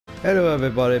Hello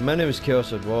everybody, my name is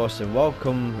Chaos Ross and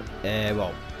welcome,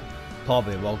 well,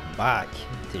 probably welcome back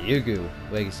to Yu-Gi-Oh!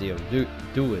 Legacy of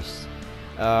Duelist.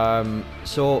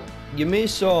 So, you may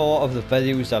saw a lot of the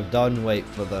videos I've done, like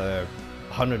for the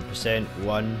 100%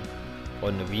 run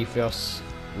on the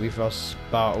reverse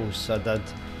battles I did.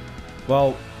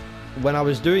 Well, when I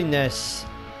was doing this,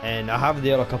 and I have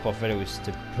the other couple of videos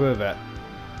to prove it,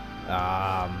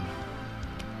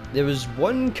 there was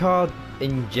one card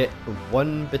in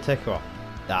one particular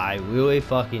that I really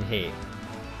fucking hate,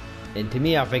 and to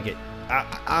me I think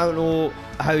I don't know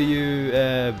how you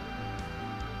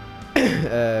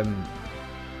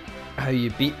how you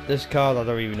beat this card. I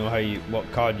don't even know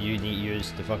what card you need to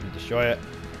use to fucking destroy it.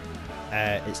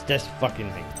 It's this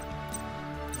fucking thing,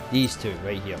 these two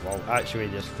right here. Well, actually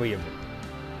there's three of them,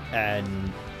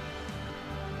 and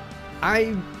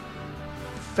I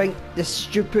think this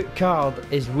stupid card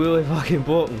is really fucking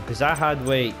broken, because I had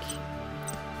like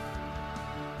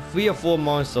 3 or 4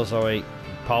 monsters are like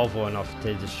powerful enough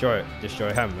to destroy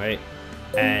him, right?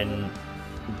 And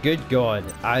good god,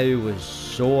 I was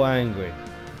so angry,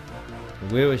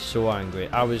 really so angry.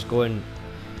 I was going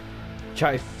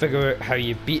trying to figure out how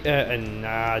you beat it, and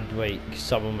I had like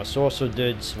some of my sorcerer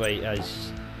dudes, like,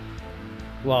 as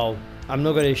well, I'm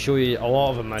not going to show you a lot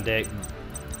of in my deck.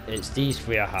 It's these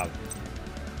 3 I have.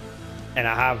 And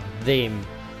I have them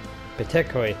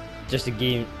particularly just to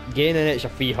gain an extra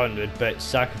 300, but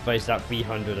sacrifice that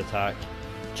 300 attack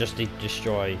just to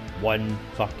destroy one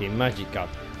fucking magic card,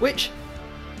 which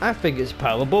I think is a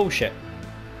pile of bullshit.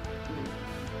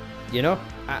 You know,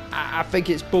 I think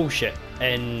it's bullshit,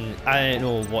 and I don't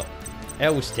know what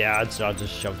else to add, so I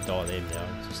just shoved all in there,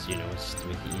 just, you know, just to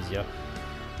make it easier,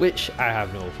 which I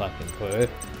have no fucking clue.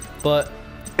 But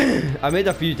I made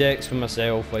a few decks for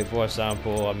myself, like for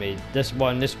example I made this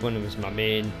one was my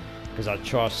main, because I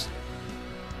trust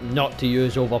not to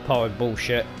use overpowered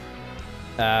bullshit.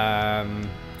 I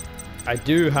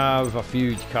do have a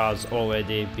few cards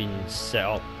already been set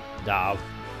up that I'm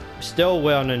still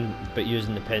learning, but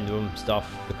using the pendulum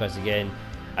stuff, because again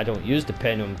I don't use the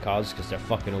pendulum cards because they're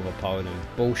fucking overpowered and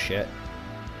bullshit.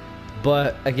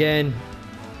 But again,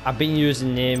 I've been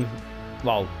using them.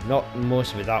 Well, not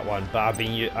most with that one, but I've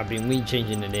been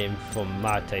re-changing the name from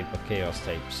my type of chaos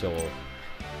type. So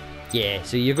yeah,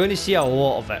 so you're going to see a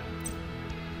lot of it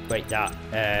like that.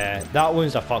 That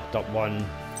one's a fucked up one.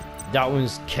 That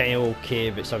one's kind of okay,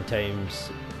 but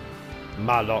sometimes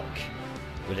my luck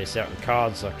with the certain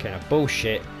cards are kind of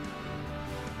bullshit.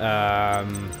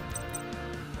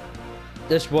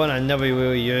 This one I never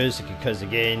really use, because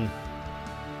again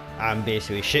I'm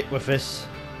basically shit with this.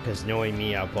 Because knowing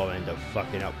me, I'll probably end up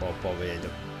fucking up, or I'll probably end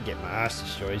up getting my ass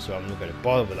destroyed, so I'm not going to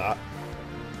bother with that.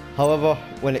 However,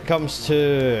 when it comes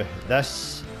to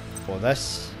this, or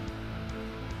this,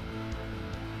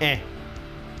 I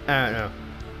don't know.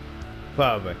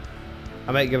 Probably.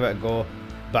 I might give it a go,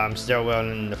 but I'm still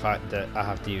learning the fact that I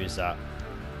have to use that.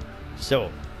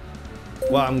 So,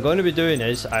 what I'm going to be doing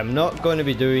is, I'm not going to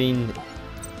be doing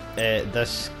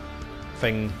this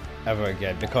thing ever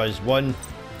again, because one,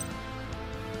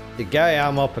 the guy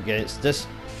I'm up against, this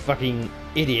fucking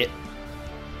idiot,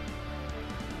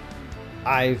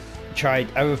 I've tried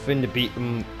everything to beat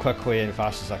him quickly and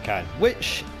fast as I can,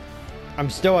 which I'm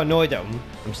still annoyed at him.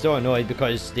 I'm still annoyed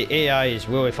because the AI is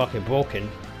really fucking broken,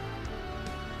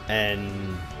 and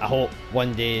I hope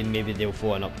one day maybe they'll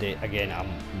throw an update. Again,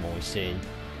 I'm always saying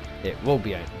it will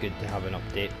be good to have an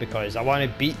update, because I want to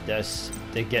beat this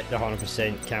to get the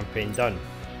 100% campaign done,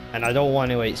 and I don't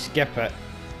want to like skip it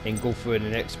and go through the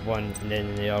next one, and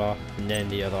then the other, and then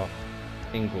the other,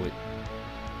 and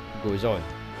goes on.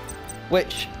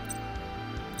 Which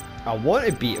I want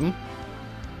to beat him,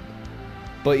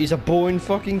 but he's a boring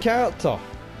fucking character.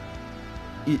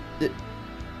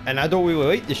 And I don't really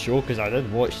like the show, because I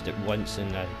did watch it once,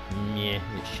 and yeah,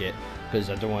 it's shit. Because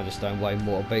I don't understand why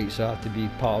motorbikes have to be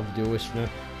part of Duelist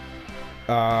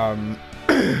now.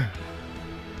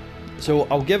 So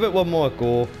I'll give it one more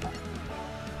go.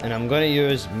 And I'm going to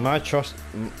use my trust,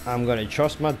 I'm going to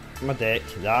trust my deck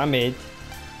that I made,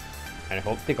 and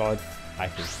hope to god I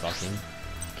can fucking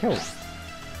kill it.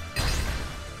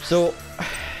 So,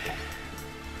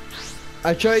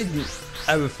 I tried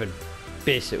everything,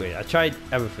 basically. I tried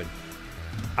everything.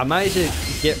 I managed to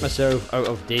get myself out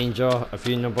of danger a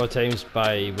few number of times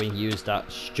by when he used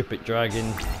that stupid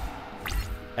dragon.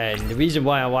 And the reason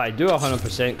why I want to do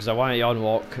 100% because I want to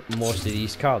unlock most of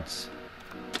these cards.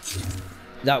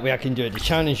 That way I can do the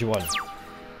challenge one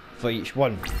for each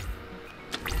one.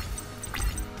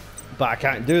 But I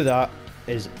can't do that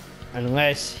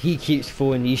unless he keeps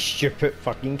throwing these stupid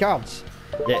fucking cards.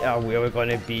 that are really going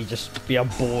to be a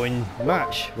boring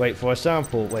match. Like, for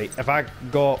example, like, if I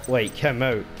got, like, him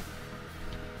out.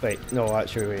 Wait, no,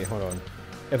 actually, wait, hold on.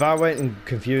 If I went and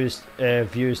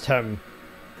fused him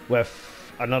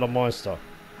with another monster,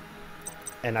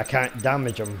 and I can't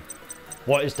damage him,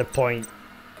 what is the point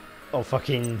of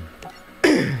fucking,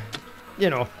 you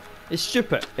know, it's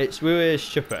stupid. It's really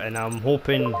stupid, and I'm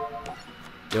hoping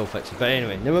they'll fix it. But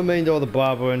anyway, never mind all the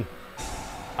blabbering.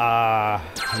 I'm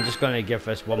just gonna give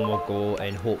this one more go,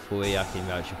 and hopefully I can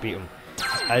actually beat him.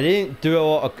 I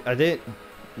didn't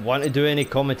want to do any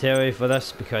commentary for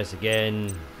this because,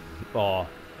 again, or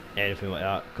anything like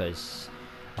that, because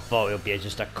I thought it would be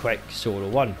just a quick solo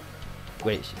one,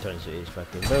 which it turns out is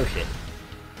fucking bullshit.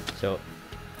 So,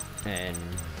 and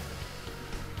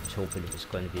I was hoping it was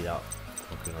going to be that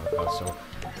fucking other card. So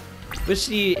we'll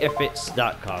see if it's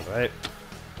that card, right?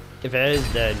 If it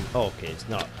is, then okay, it's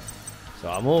not. So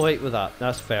I'm alright with that.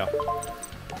 That's fair.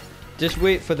 Just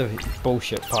wait for the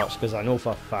bullshit parts, because I know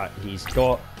for a fact he's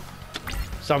got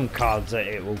some cards that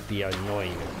it will be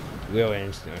annoying real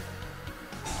instantly.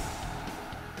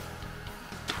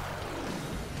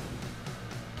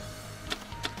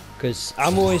 Because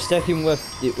I'm only sticking with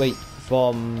it, like,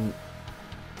 from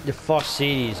the first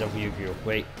series of Yu-Gi-Oh!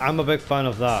 Like, I'm a big fan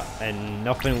of that, and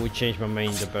nothing would change my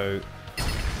mind about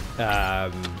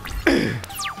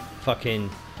fucking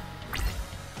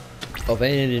of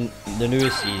any of the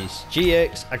newest series.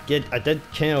 GX, I did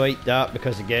kind of like that,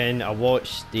 because again, I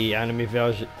watched the anime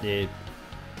version, the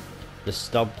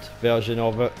stubbed version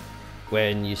of it,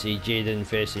 when you see Jaden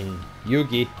facing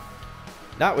Yugi.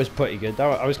 That was pretty good.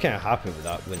 I was kind of happy with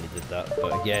that when they did that.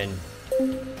 But again,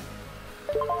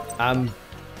 I'm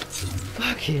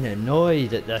fucking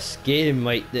annoyed at this game.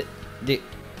 Like,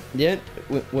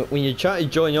 when you try to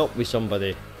join up with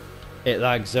somebody, it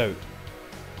lags out.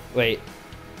 Like,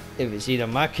 if it's either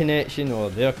my connection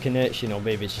or their connection, or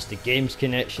maybe it's just the game's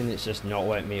connection, it's just not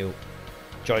letting me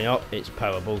join up. It's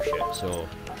power bullshit. So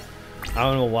I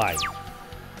don't know why.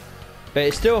 But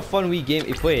it's still a fun wee game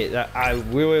to play. That I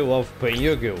really love playing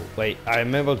Yu-Gi-Oh! Like, I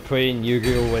remember playing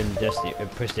Yu-Gi-Oh! In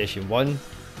PlayStation 1.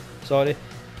 Sorry.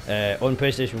 On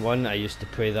PlayStation 1, I used to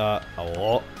play that a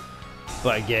lot.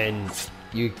 But again,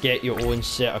 you get your own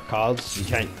set of cards. You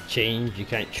can't change, you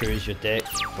can't choose your deck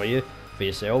for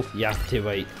yourself. You have to,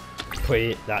 like,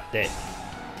 play that deck.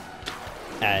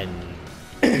 And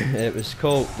it was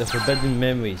called The Forbidden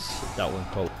Memories, that one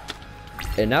called.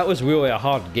 And that was really a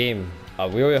hard game. A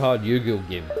really hard Yu-Gi-Oh!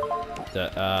 Game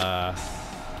that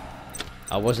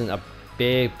I wasn't a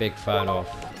big fan of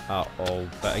at all.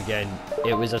 But again,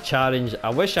 it was a challenge.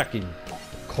 I wish I could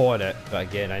code it, but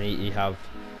again, I need to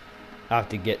have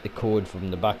to get the code from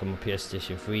the back of my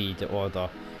PlayStation 3 to order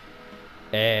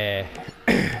to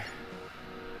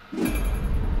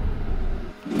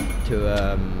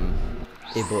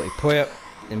able to play it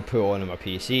and put it on my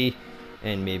PC,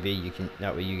 and maybe you can,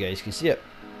 that way you guys can see it.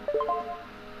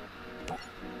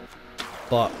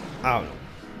 But I don't know.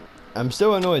 I'm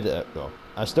still annoyed at it though.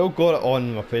 I still got it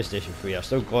on my PlayStation 3. I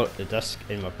still got the disc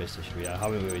in my PlayStation 3. I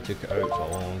haven't really took it out for a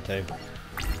long time.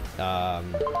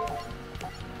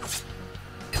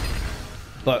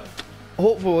 But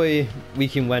hopefully we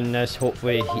can win this.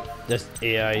 Hopefully this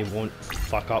AI won't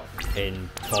fuck up and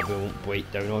probably won't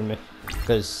break down on me,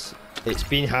 because it's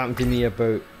been happening to me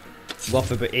about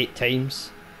 8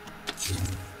 times.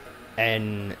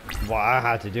 And what I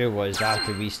had to do was I had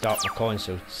to restart my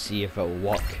console to see if it would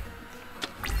work.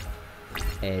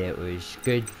 And it was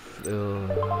good.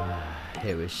 Oh,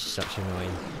 it was such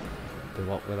annoying to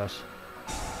work with us.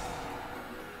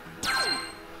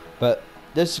 But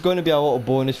this is going to be a little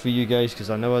bonus for you guys, because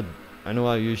I know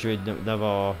I usually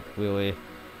never really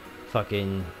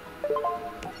fucking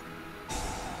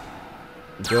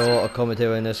do a lot of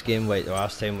commentary in this game. Like the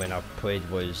last time when I played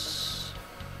was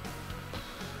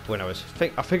when I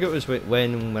think it was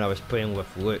when I was playing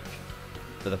with Luke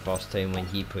for the first time, when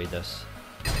he played this.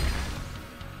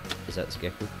 Is that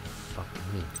Skiffle? Fuck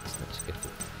me, it's not Skiffle.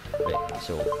 Right,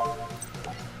 so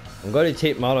I'm going to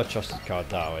take my other trusted card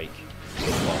that I like so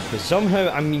far, because somehow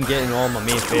I've been getting all my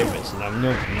main favourites, and I've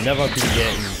never been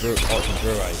getting Autumn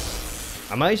Blue Eyes.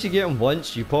 I managed to get them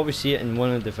once. You probably see it in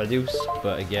one of the videos,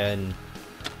 but again.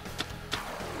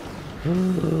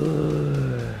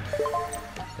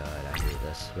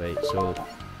 Right, so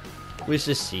let's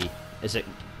just see. Is it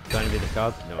going to be the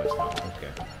card? No, it's not.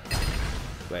 Okay.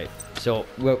 Right. So,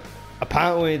 well,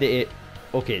 apparently the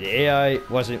AI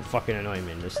wasn't fucking annoying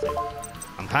me this time.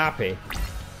 I'm happy.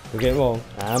 Don't get me wrong,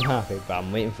 I'm happy, but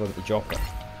I'm waiting for him to drop it.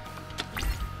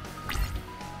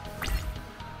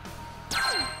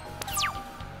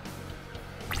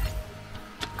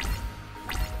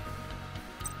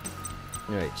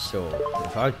 Right, so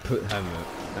if I put him out,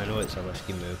 I know it's a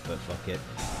risky move, but fuck it.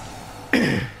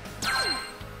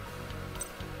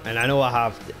 And I know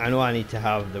I need to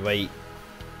have the right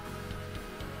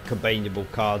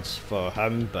combinable cards for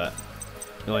him, but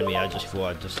knowing me, I just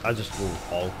throw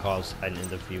all cards into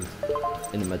the field,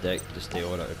 into my deck, to stay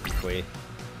on it if you play.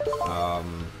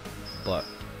 But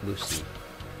we'll see.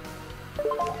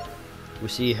 We'll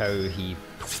see how he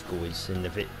goes, and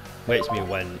if it lets me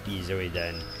win easily,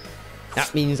 then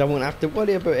that means I won't have to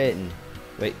worry about it.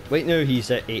 Right now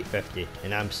he's at 850,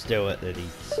 and I'm still at the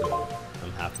lead, so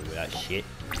I'm happy with that shit.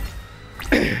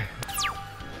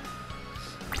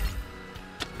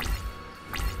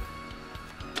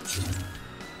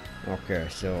 Okay,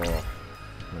 so right.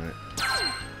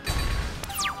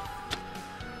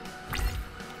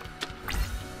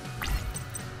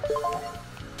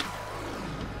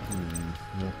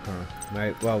 Okay.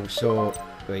 Right, well, so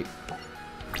wait.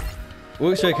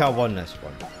 Looks like I won this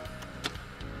one.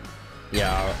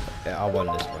 Yeah, I won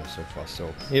this one so far,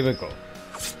 so here we go.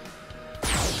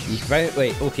 He's right,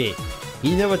 wait, okay.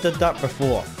 He never did that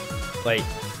before. Like,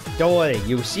 don't worry,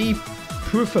 you'll see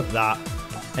proof of that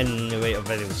in the later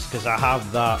videos, because I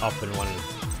have that up and running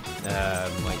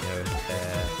right now.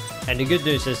 And the good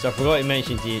news is, I forgot to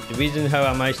mention to you, the reason how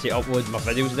I managed to upload my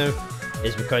videos now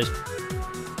is because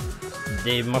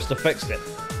they must have fixed it.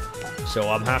 So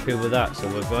I'm happy with that. So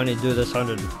we're going to do this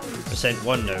 100%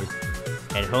 one now,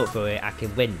 and hopefully I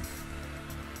can win.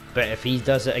 But if he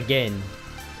does it again,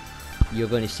 you're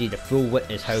going to see the full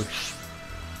witness how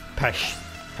pish,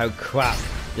 how crap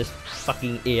this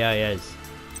fucking AI is.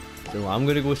 So I'm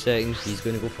going to go second, he's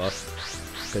going to go first,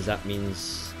 because that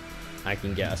means I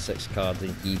can get a 6 card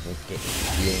and he won't get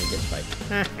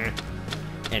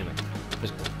 5. Anyway,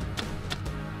 let's go.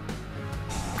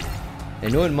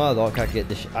 And knowing my luck, I get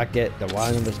the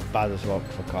randomest baddest luck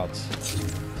for cards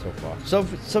so far. So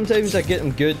sometimes I get them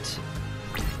good.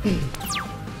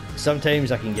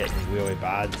 Sometimes I can get them really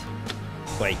bad,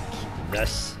 like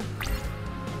this.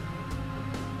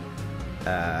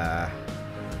 I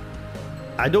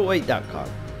don't like that card,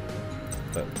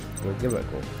 but we'll give it a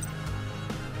go.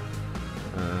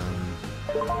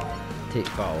 Take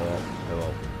battle off.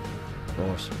 Hello.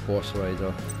 Horse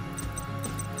rider.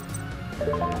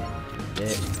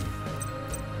 Yeah.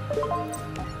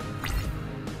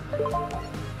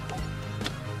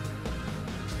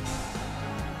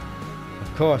 Of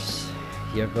course,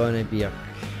 you're gonna be a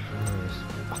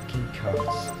fucking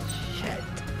cards. Shit.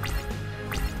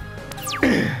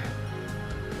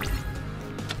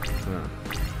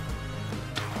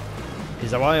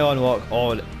 Because I want to unlock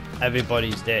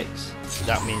everybody's decks.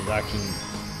 That means I can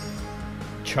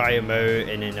try them out,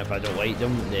 and then if I don't like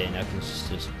them, then I can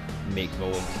just make my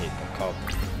own type of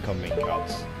coming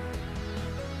cards.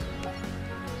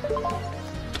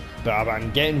 But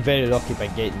I'm getting very lucky by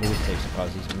getting those types of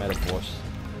cards, these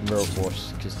Mirror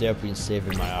Force, because they've been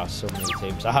saving my ass so many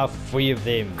times. I have 3 of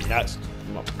them, and that's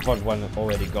my third one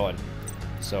already gone.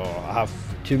 So I have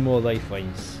 2 more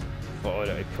lifelines for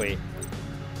order to play.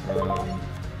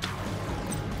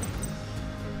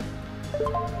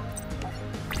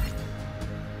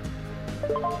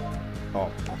 Oh,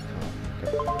 fuck.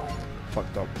 Okay.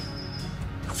 Fucked up.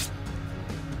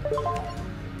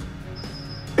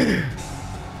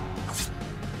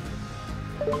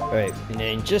 Right, and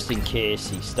then just in case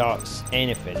he starts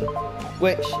anything,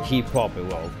 which he probably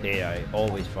will, AI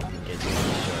always fucking gets me,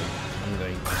 so I'm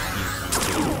going to use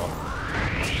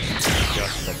these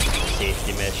just for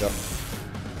safety measure.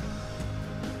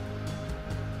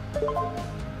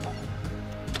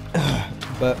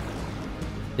 But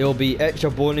there will be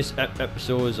extra bonus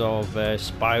episodes of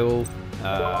Spiral.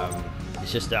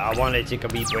 It's just that I want to take a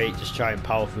wee break, just try and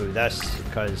power through this,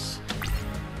 because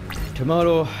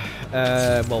tomorrow,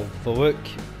 well, for work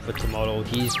for tomorrow,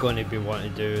 he's going to be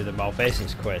wanting to do the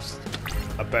Malfeasance quest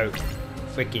about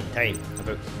freaking time,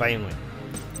 about finally.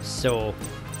 So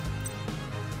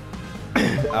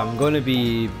I'm going to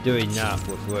be doing that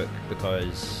with work,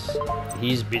 because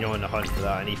he's been on the hunt for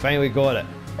that, and he finally got it.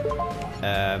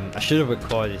 I should have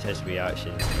recorded his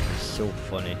reaction. It's so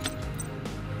funny.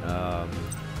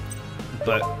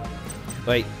 But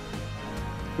like,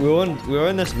 we were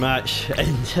in this match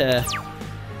and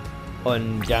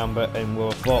on Gambit, and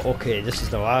we thought, okay, this is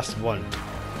the last one.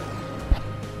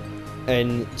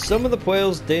 And some of the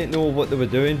players didn't know what they were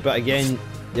doing, but again,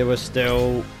 they were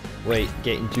still like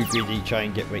getting too greedy,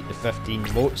 trying to get like the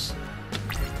 15 motes.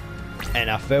 And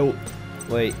I felt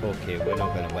like, okay, we're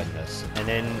not going to win this. And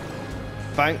then,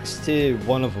 thanks to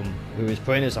one of them who was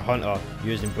playing as a hunter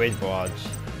using Brain Barrage,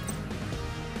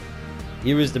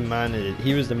 he was the man of the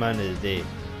day,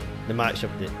 the match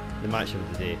of the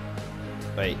day.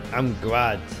 right, I'm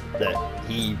glad that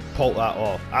he pulled that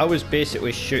off. I was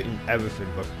basically shooting everything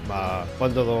with my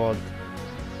Thunderlord,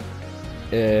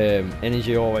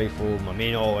 energy all rifle, my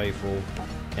main all rifle,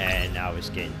 and I was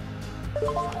getting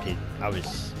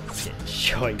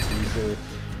shot easily.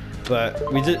 But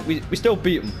we still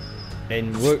beat him,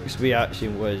 and Rook's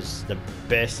reaction was the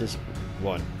bestest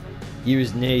one. He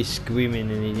was nearly screaming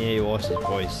and he nearly lost his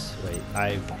voice. Like,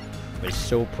 I was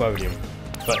so proud of him.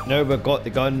 But now we've got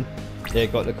the gun, they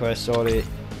got the quest, sorry.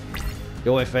 The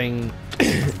only thing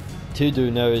to do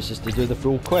now is just to do the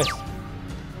full quest.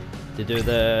 To do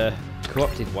the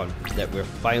corrupted one that we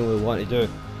finally want to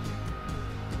do.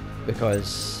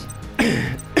 Because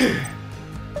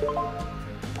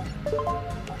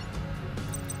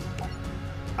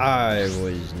I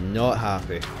was not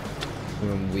happy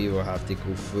when we will have to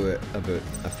go through it about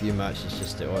a few matches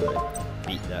just to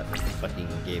beat that fucking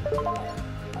game.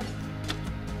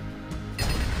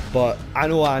 But I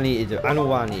know what I need to do.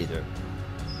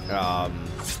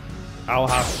 I'll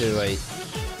have to like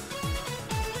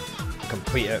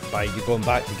complete it by going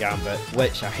back to Gambit,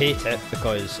 which I hate it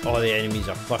because all the enemies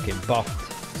are fucking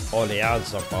buffed, all the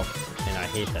ads are buffed, and I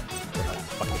hate it with a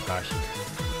fucking passion.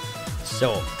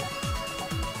 So,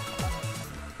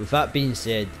 with that being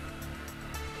said,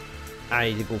 I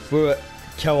need to go through it,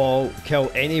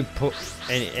 kill any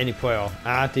player.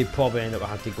 I have to probably end up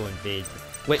having to go invade,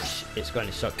 which it's going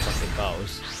to suck fucking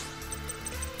balls.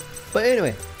 But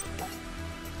anyway,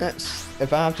 that's,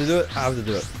 if I have to do it, I have to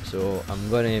do it. So I'm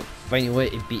going to find a way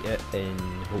to beat it, and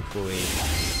hopefully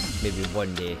maybe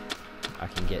one day I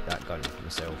can get that gun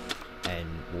myself and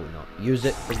will not use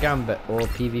it for Gambit or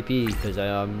PvP, because I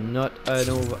am not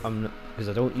because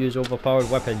I don't use overpowered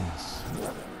weapons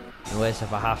unless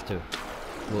if I have to,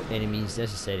 well, any means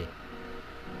necessary.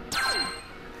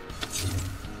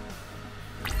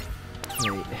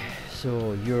 Right,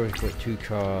 so you've got 2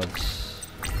 cards.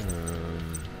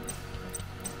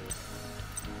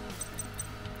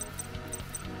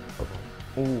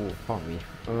 Oh, pardon me.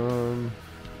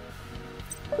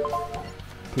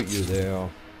 Put you there.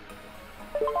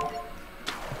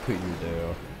 Put you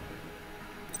there.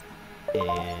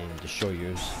 And destroy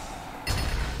yours.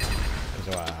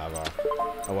 Because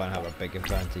I want to have a big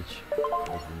advantage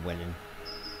of winning.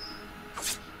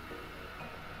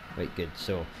 Right, good.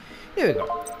 So, here we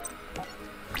go.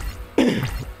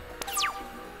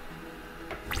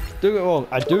 Don't get me wrong,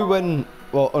 I do win.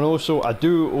 Well, and also I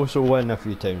do also win a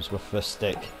few times with this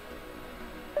stick.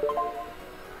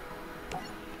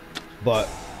 But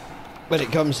when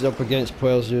it comes up against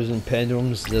players using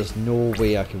pendulums, there's no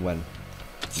way I can win.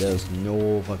 There's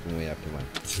no fucking way I can win.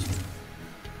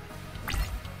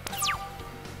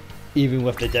 Even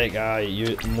with the deck I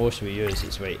mostly use,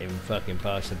 it's like fucking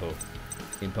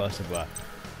impossible.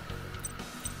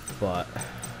 But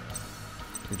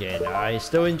again, I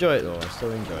still enjoy it though. I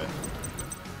still enjoy it.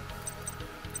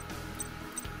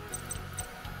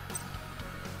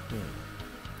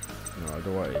 No, I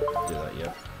don't want to do that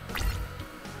yet.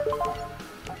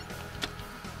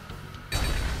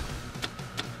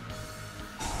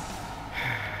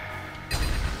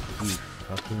 You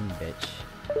fucking bitch.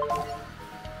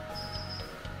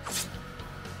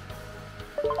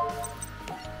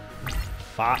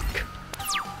 Fuck.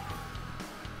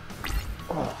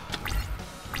 Oh.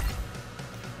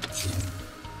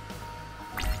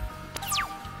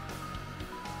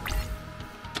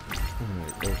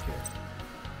 Alright, okay.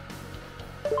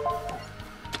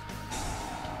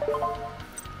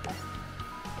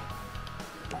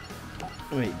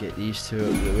 Right, get these two out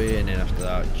of the way, and then after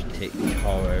that, just take the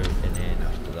car out, and then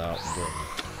after that,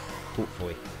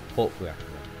 hopefully I can win.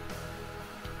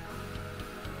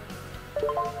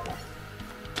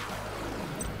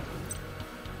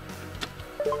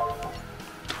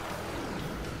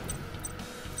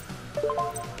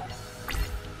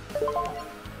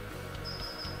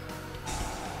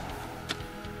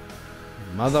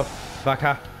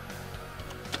 Motherfucker.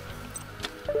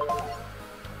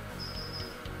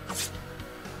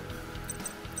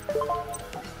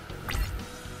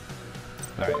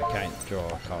 Alright, I can't draw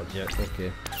cards yet,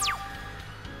 okay.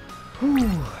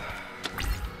 Whew.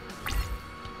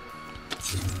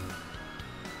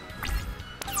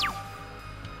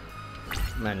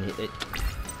 Man,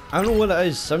 I don't know what it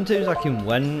is. Sometimes I can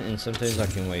win and sometimes I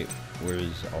can like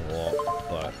lose a lot,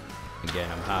 but again,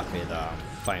 I'm happy that I'm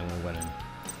finally winning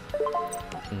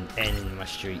and ending my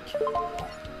streak.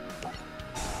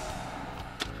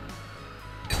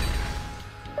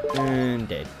 And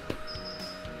dead.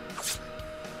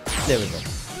 There we go.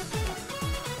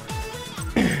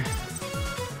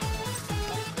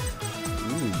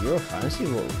 Ooh, you're a fancy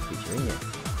little creature, ain't you?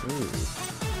 Ooh.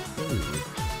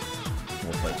 Ooh.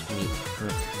 but it's me.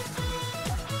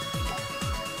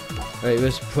 Right,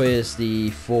 let's play as the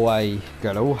 4i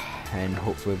girl, and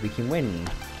hopefully we can win.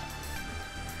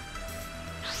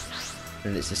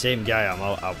 And it's the same guy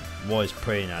I was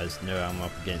playing as, now I'm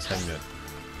up against him now.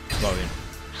 Brilliant.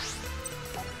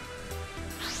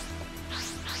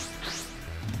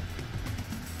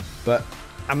 But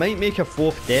I might make a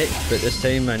 4th deck, but this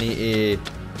time I need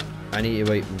to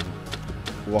like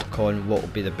work on what will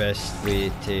be the best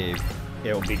way to.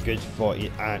 It'll be good for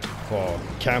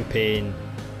campaign.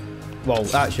 Well,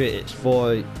 actually, it's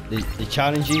for the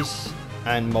challenges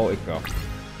and multiplayer.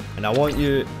 And I want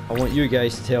you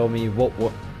guys to tell me what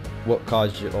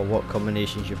cards or what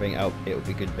combinations you think it'll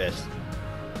be good best.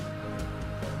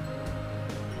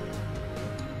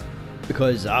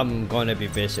 Because I'm gonna be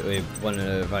basically one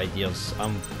of ideas.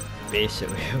 I'm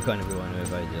basically gonna be one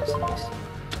of ideas in this.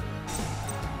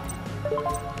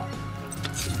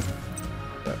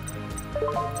 But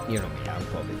you know me, I'm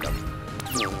probably done.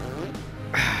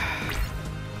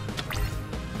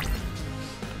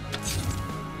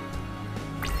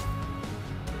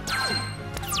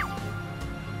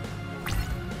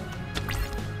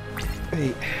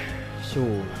 Right, so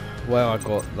while I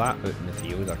got that out in the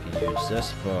field, I can use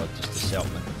this for just to set up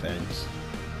my defence.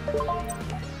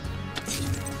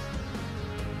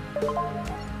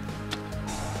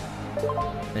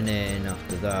 And then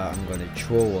after that, I'm going to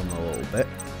troll him a little bit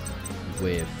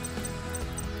with.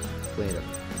 Where the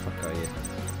fuck are you?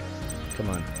 Come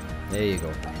on, there you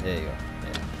go, there you go.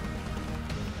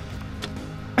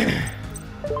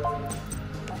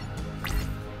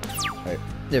 Right,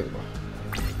 there we go.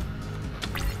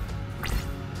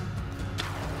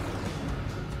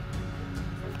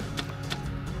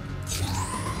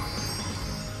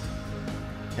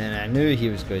 And I knew he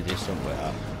was going to do something like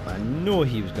that. I know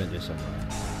he was going to do something like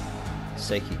that.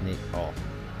 Psychic Nate off.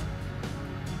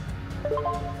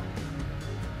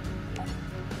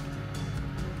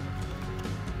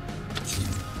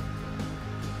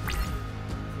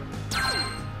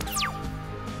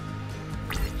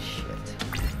 Shit.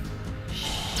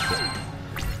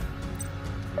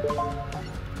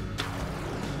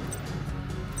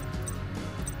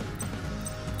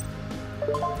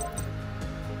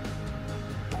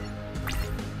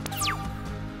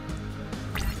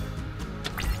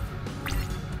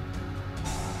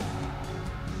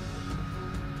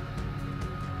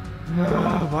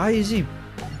 Why is he?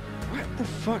 What the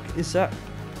fuck is that?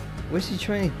 Where's he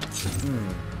trying?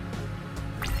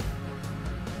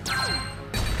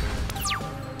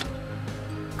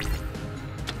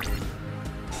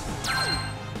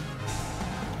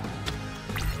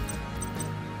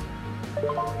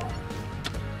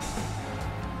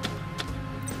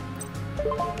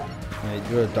 Yeah,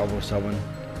 do a double summon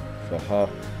for her.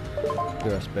 Do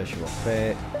a special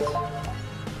effect. Do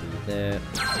that.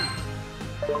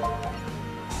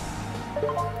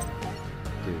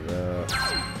 Do that.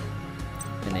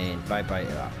 And then bye bye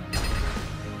to that.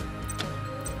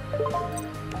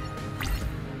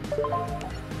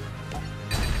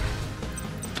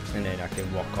 And then I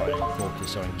can work on and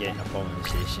focus on getting a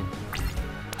conversation.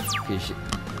 Because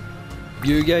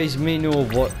you guys may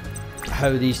know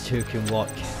how these two can work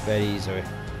very easily.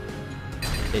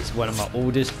 It's one of my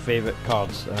oldest favourite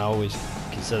cards, and I always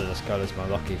consider this card as my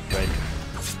lucky friend.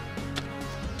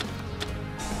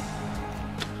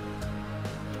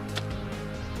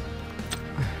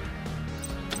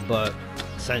 But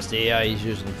since the AI is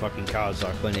using fucking cards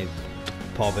that are going to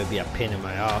probably be a pain in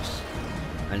my ass,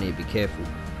 I need to be careful.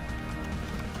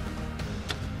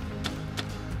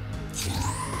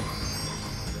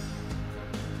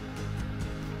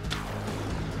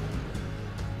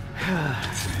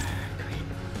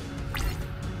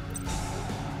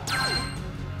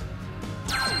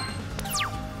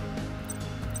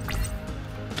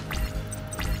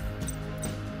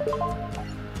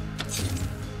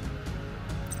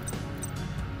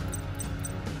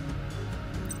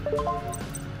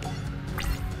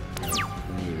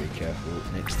 Need to be careful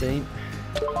next time.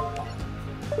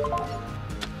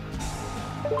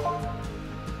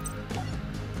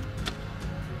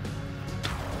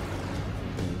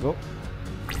 There you go.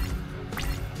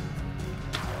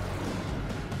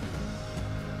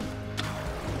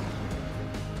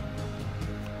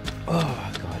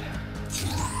 Oh god.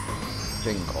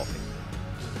 Drinking coffee.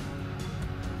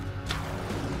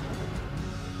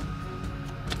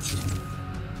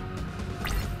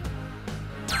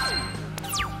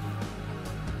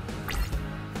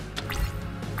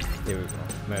 There we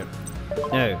go.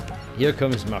 Now, here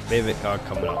comes my favourite card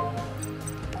coming up.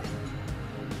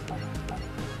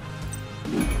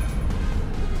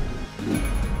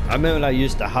 I remember I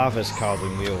used to have this card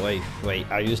in real life. Right,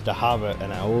 I used to have it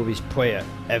and I always play it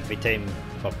every time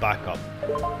for backup.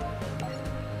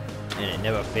 And it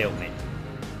never failed me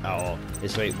at all.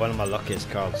 It's like one of my luckiest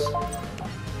cards.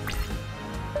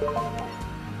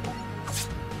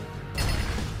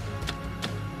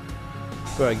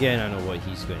 But again, I know what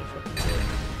he's going for.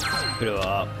 Blow it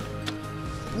up.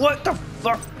 What the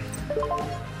fuck?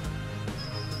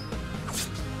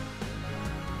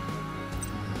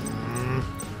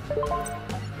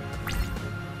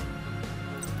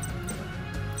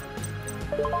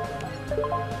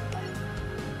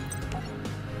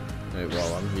 Right,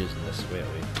 well, I'm using this way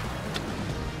away.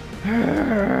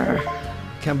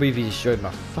 Can't believe he destroyed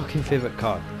my fucking favourite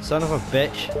card. Son of a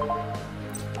bitch.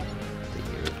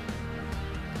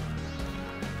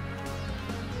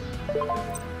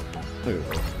 There we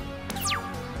go.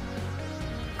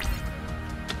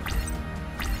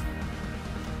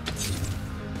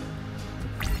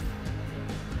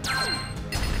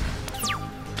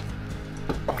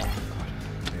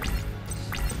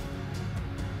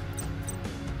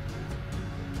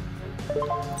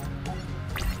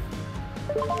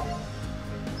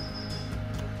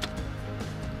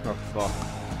 Oh, for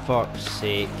fuck's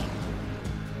sake.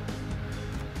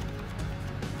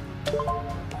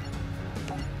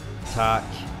 Attack.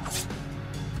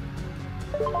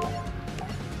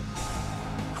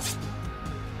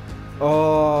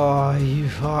 Oh, you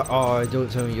fuck. Oh,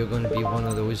 don't tell me you're going to be one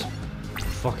of those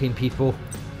fucking people.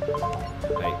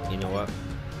 Right, you know what?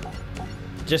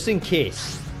 Just in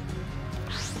case.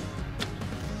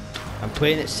 I'm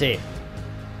playing it safe.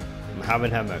 I'm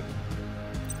having him out.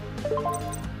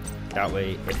 That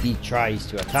way, if he tries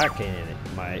to attack any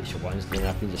of my extra ones, then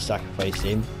I can just sacrifice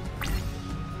him.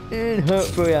 And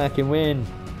hopefully I can win.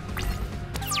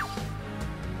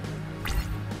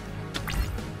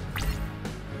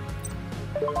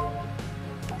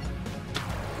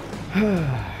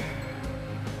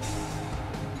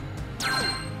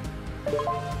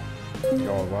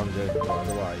 Oh, what I'm doing, I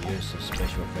don't want to use the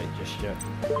special effect just yet.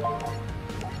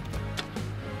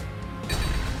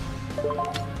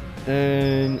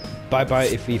 And bye bye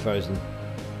to 3000.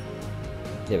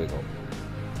 There we go.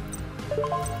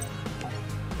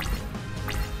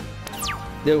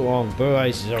 Little on, Blue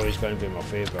Eyes is always going to be my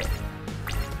favourite.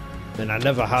 And I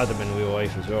never had them in real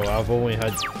life as well. I've only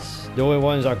had, the only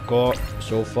ones I've got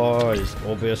so far is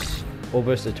Obvious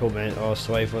the Tormentor,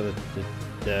 Slifer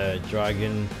the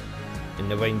Dragon, and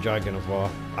the Winged Dragon of War.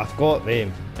 I've got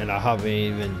them, and I haven't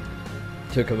even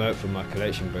took them out from my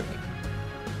collection book.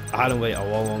 I had them wait a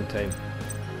long time.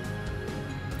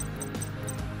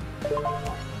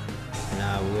 And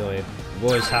I really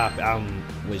was happy,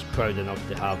 was proud enough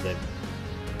to have them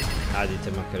added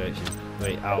to my collection.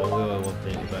 Right, I really love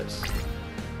them to bits.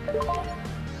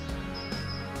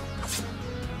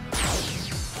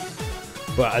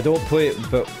 But I don't play,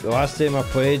 but the last time I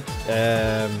played,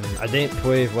 I didn't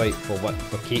play like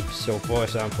for keeps. So for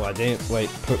example, I didn't like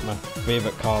put my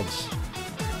favourite cards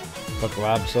for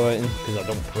grabs or anything, because I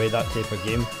don't play that type of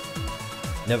game.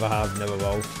 Never have, never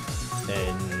will.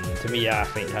 And to me, I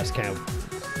think that's kind of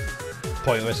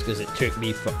pointless, because it took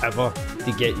me forever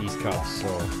to get these cards. So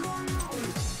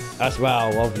that's why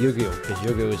I love Yu-Gi-Oh, because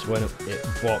Yu-Gi-Oh is when it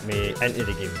brought me into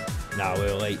the game. Now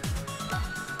we're like,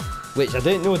 which I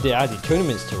didn't know they added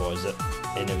tournaments towards it,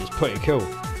 and it was pretty cool.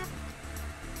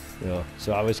 Yeah,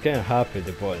 so I was kind of happy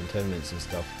they brought in tournaments and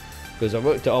stuff, because I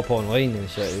looked it up online and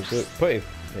shit. It was pretty,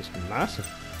 it's massive.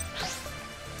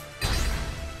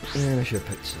 And I should have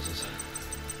picked scissors.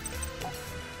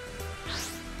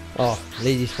 Oh,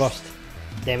 ladies first.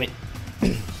 Damn it.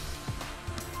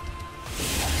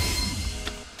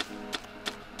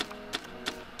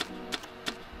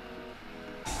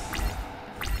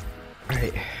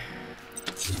 Right.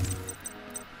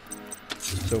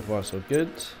 So far so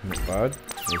good, not bad.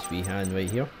 Nice wee hand right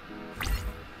here.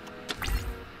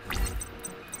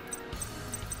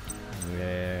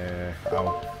 Yeah,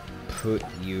 I'll put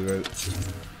you out.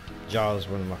 Jar's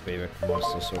one of my favourite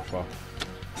monsters so far.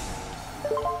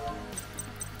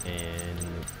 And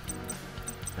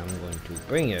I'm going to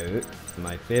bring out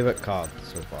my favourite card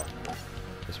so far.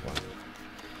 This one.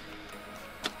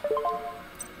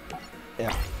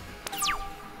 Yeah.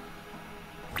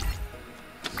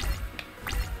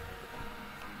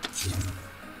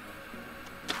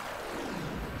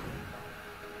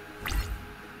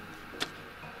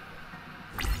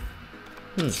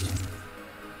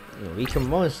 A weaker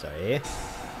monster, eh?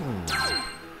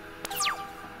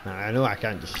 Now, I know I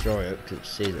can't destroy it because it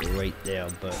says it right there,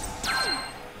 but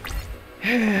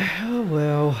oh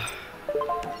well.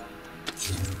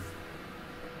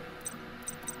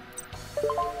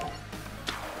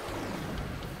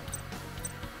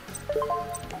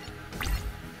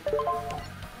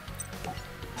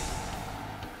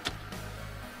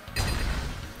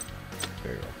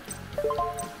 There you go.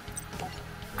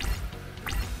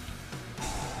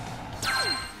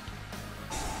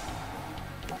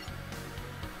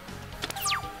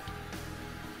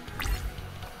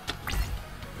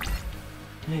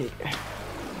 Hey.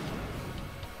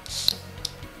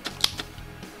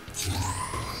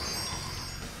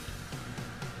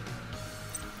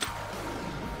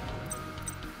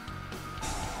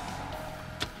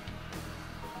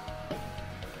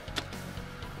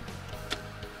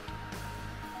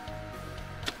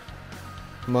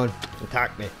 Come on,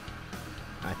 attack me.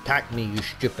 Attack me, you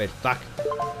stupid fuck.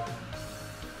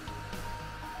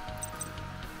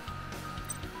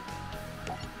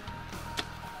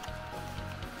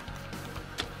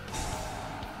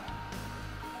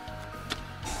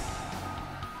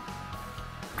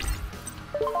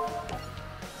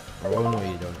 Oh no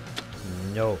you don't.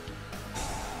 No.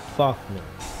 Fuck no.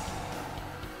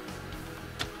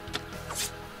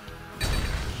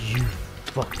 You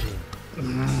fucking...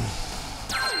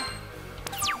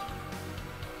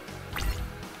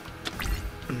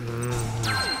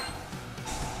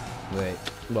 Wait,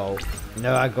 well,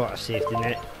 now I got a safety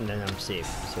net and then I'm safe,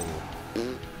 so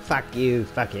fuck you,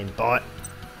 fucking bot.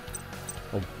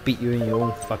 I'll beat you in your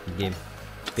own fucking game,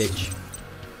 bitch.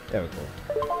 There we go.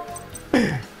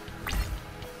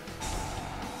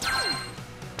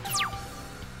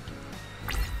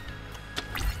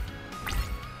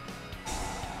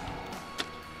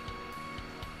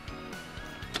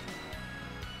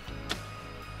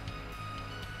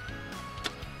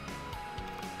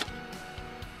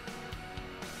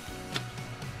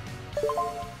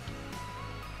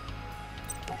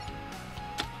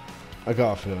 I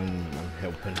got a feeling I'm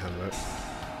helping him out.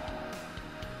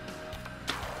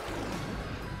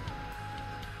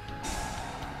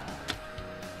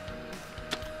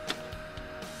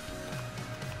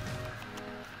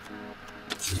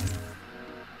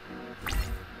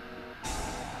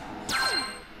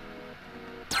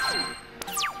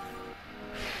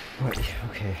 Right,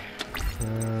 okay.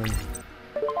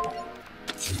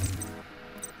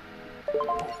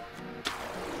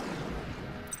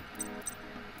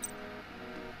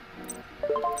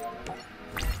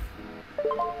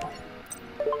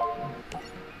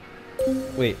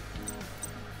 Wait.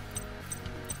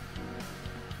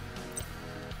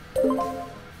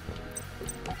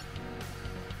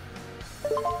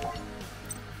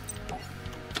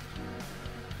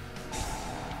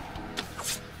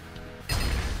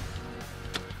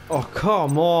 Oh,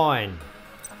 come on.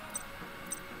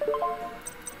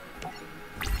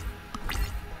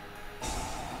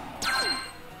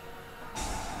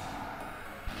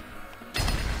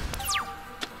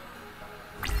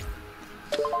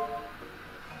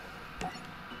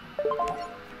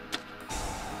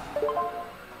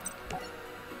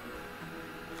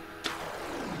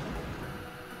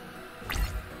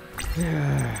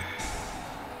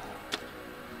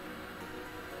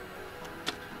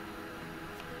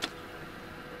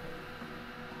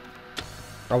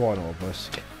 I want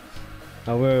Obelisk.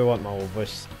 I really want my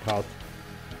Obelisk card.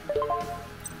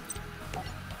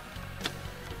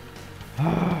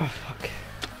 Ah, fuck.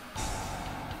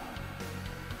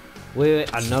 Wait,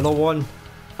 another one?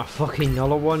 A fucking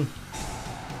another one?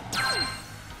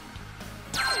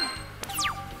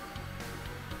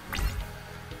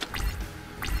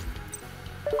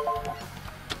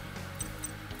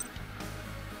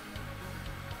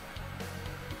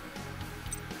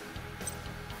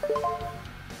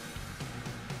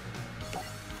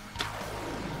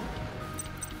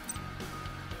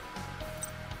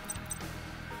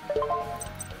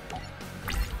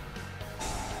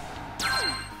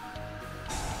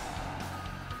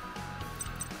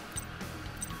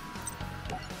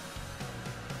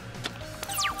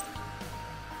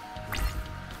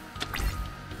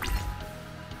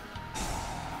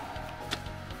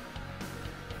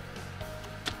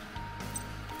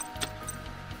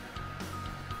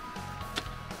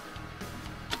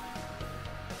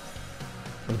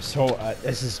 I'm so,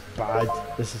 this is bad.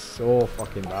 This is so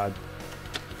fucking bad.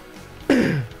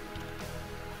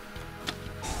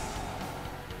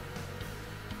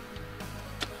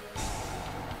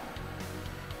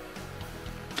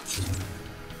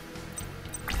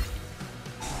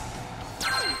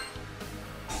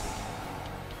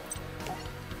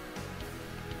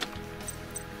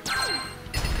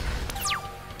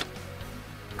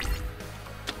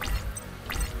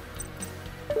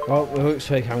 Well, it looks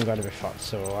like I'm going to be fucked,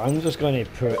 so I'm just going to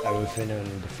put everything in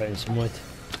defense mode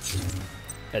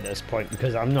at this point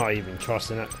because I'm not even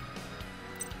trusting it.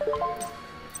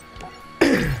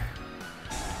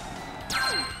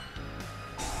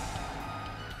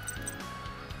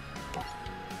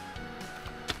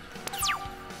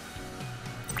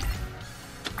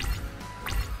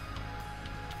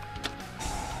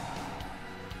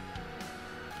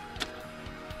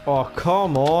 Oh,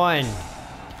 come on.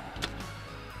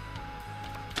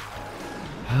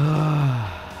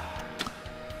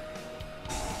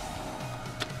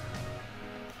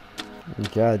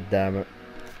 God damn it.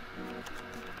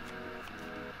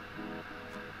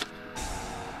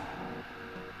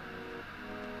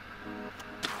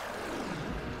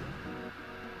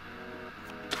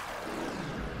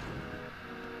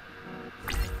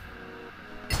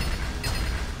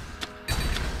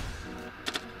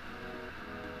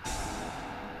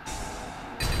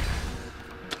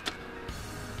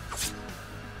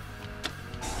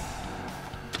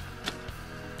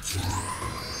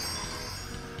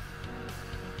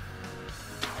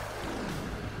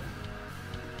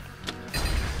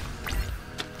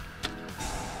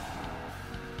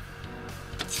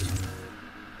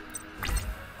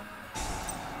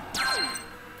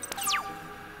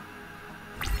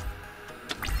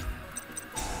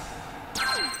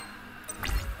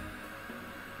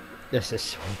 This is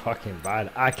so fucking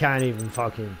bad. I can't even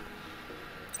fucking...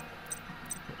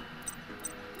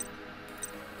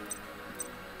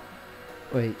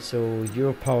 Wait, so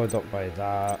you're powered up by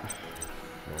that.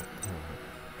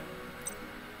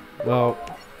 Well,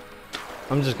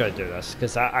 I'm just gonna do this,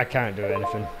 because I can't do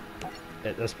anything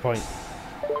at this point.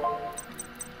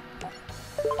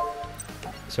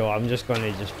 So I'm just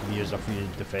gonna use a few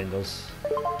defenders.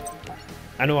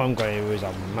 I know I'm going to lose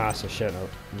a massive shit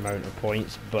amount of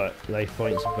points, but life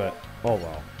points, but oh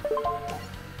well.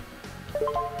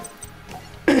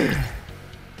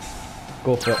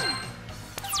 Go for it.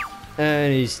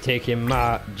 And he's taking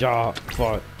my job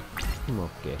for...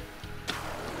 Okay.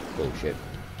 Bullshit.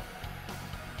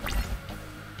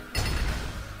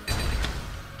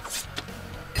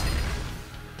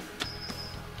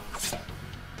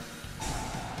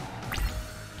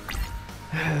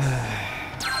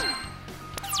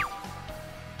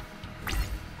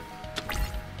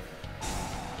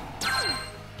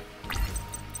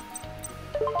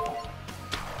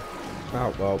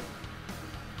 Oh well,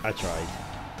 I tried.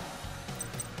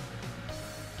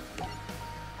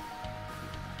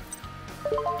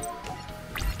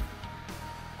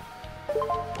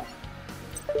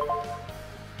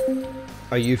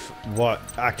 Are you what?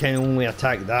 I can only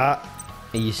attack that?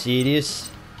 Are you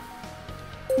serious?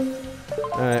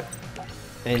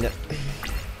 And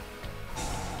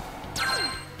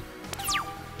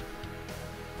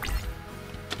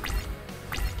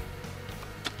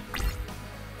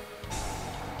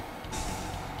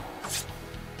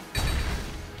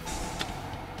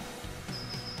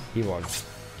he won.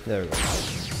 There we go.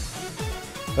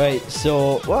 Right,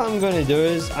 so what I'm going to do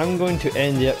is I'm going to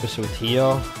end the episode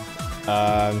here.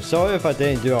 Sorry if I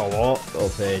didn't do a lot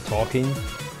of talking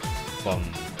from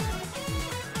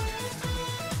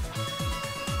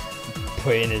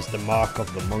playing as the Mark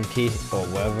of the Monkey or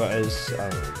whatever it is. I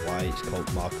don't know why it's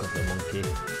called Mark of the Monkey.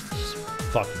 It's a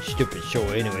fucking stupid show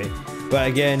anyway. But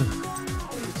again,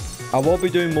 I will be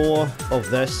doing more of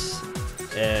this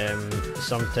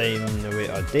sometime in a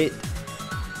later date.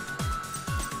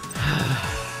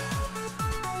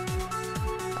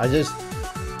 I just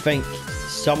think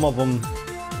some of them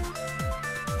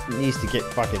needs to get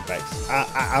fucking fixed.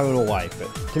 I don't know why,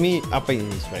 but to me, I think it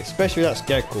needs fixed. Especially that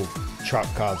Scarecrow trap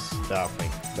cards that I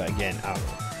think. But again, I don't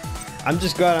know. I'm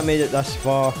just glad I made it this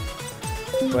far.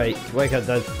 Like I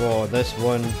did for this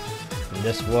one and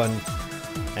this one,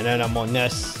 and then I'm on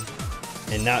this,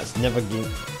 and that's never been.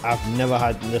 I've never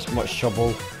had this much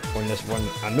trouble on this one.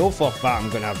 I know for a fact I'm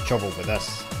gonna have trouble with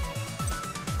this,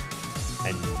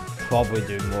 and probably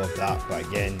do more of that. But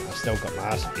again, I've still got my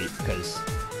ass beat because,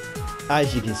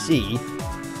 as you can see,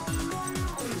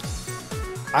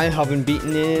 I haven't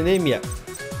beaten any of them yet.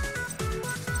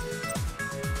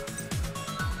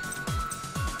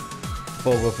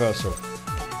 Full reversal.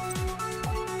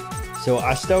 So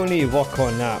I still need to work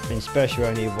on that, and especially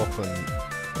I need to work on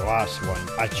the last one.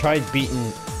 I tried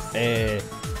beating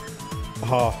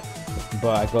her,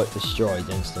 but I got destroyed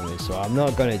instantly, so I'm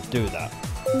not gonna do that.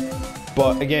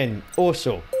 But again,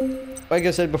 also, like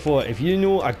I said before, if you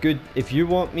know a good, if you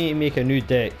want me to make a new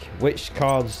deck, which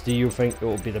cards do you think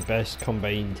will be the best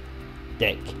combined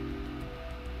deck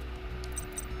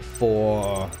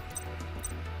for?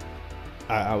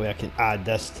 I can add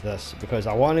this to this, because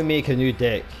I want to make a new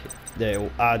deck that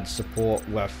will add support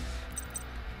with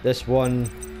this one,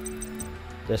 and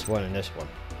this one.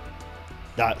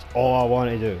 That's all I want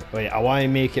to do. Like, I want to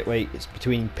make it like it's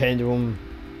between Pendulum,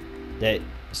 that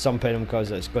some Pendulum cards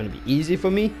that's going to be easy for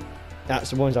me. That's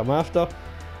the ones I'm after.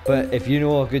 But if you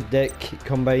know a good deck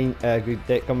combine,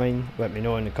 let me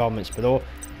know in the comments below.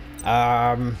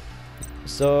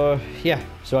 So yeah,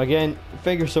 so again,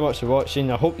 thank you so much for watching.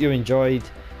 I hope you enjoyed.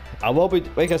 I will be,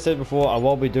 like I said before, I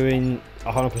will be doing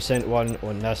 100% one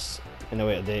on this in a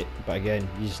later date, but again,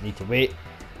 you just need to wait.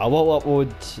 I will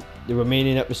upload the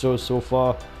remaining episodes so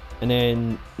far, and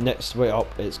then next way up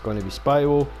it's going to be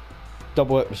Spiral,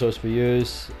 double episodes for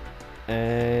yous,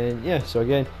 and yeah, so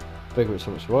again, thank you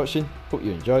so much for watching, hope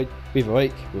you enjoyed. Leave a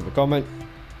like, leave a comment,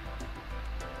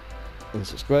 and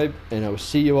subscribe, and I will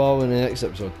see you all in the next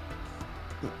episode.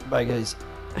 Bye guys.